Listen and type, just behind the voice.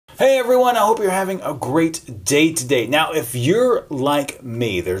Hey everyone, I hope you're having a great day today. Now, if you're like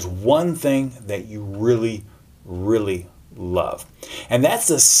me, there's one thing that you really love. And that's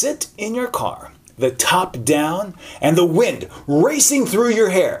to sit in your car, the top down, and the wind racing through your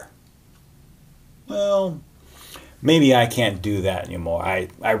hair. Well, maybe I can't do that anymore.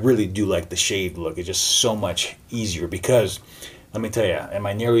 I really do like the shaved look. It's just so much easier because, let me tell you, in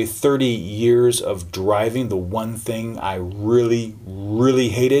my nearly 30 years of driving, the one thing I really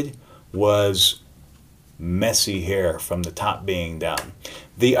hated was messy hair from the top being down.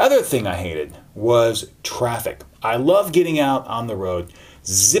 The other thing I hated was traffic. I love getting out on the road,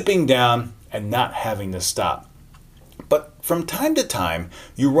 zipping down, and not having to stop. But from time to time,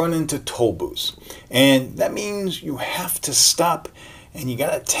 you run into toll booths, and that means you have to stop, and you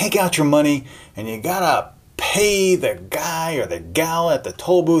gotta take out your money, and you gotta pay the guy or the gal at the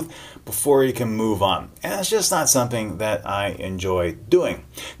toll booth before you can move on. And it's just not something that I enjoy doing.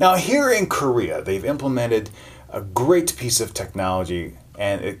 Now, here in Korea, they've implemented a great piece of technology,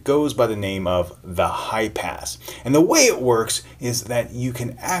 and it goes by the name of the Hi-Pass. And the way it works is that you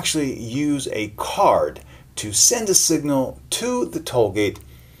can actually use a card to send a signal to the toll gate,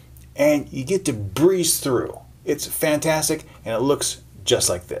 and you get to breeze through. It's fantastic, and it looks just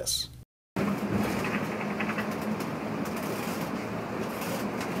like this.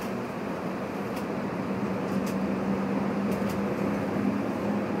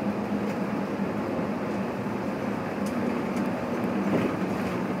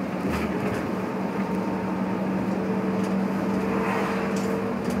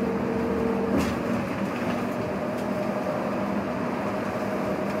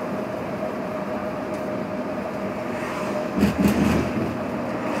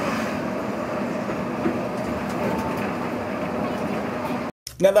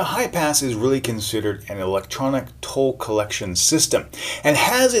 Now, the Hi-Pass is really considered an electronic toll collection system and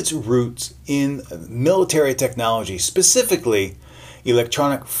has its roots in military technology, specifically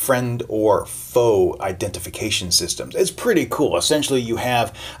electronic friend or foe identification systems. It's pretty cool. Essentially, you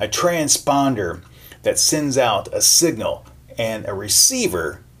have a transponder that sends out a signal and a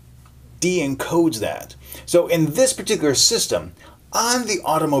receiver de-encodes that. So in this particular system, on the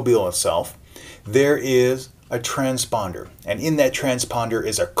automobile itself, there is a transponder, and in that transponder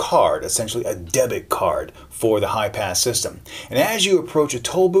is a card, essentially a debit card for the Hi-Pass system. And as you approach a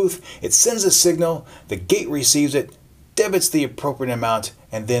toll booth, it sends a signal, the gate receives it, debits the appropriate amount,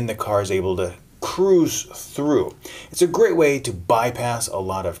 and then the car is able to cruise through. It's a great way to bypass a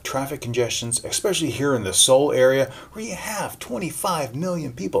lot of traffic congestions, especially here in the Seoul area where you have 25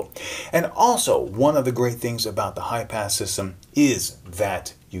 million people. And also, one of the great things about the Hi-Pass system is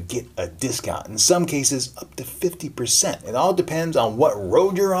that you get a discount, in some cases up to 50%. It all depends on what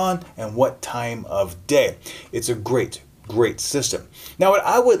road you're on and what time of day. It's a great system. Now, what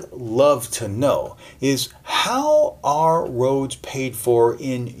I would love to know is, how are roads paid for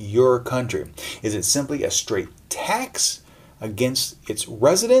in your country? Is it simply a straight tax against its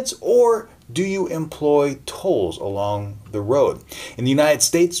residents, or do you employ tolls along the road? In the United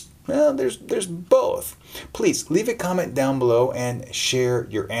States, well, there's both. Please leave a comment down below and share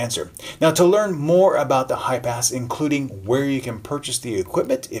your answer. Now, to learn more about the Hi-Pass, including where you can purchase the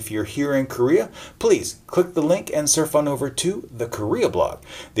equipment if you're here in Korea, please click the link and surf on over to the Korea blog,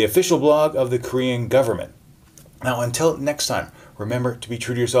 the official blog of the Korean government. Now, until next time, remember to be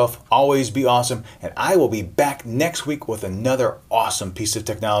true to yourself, always be awesome, and I will be back next week with another awesome piece of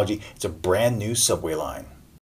technology. It's a brand new subway line.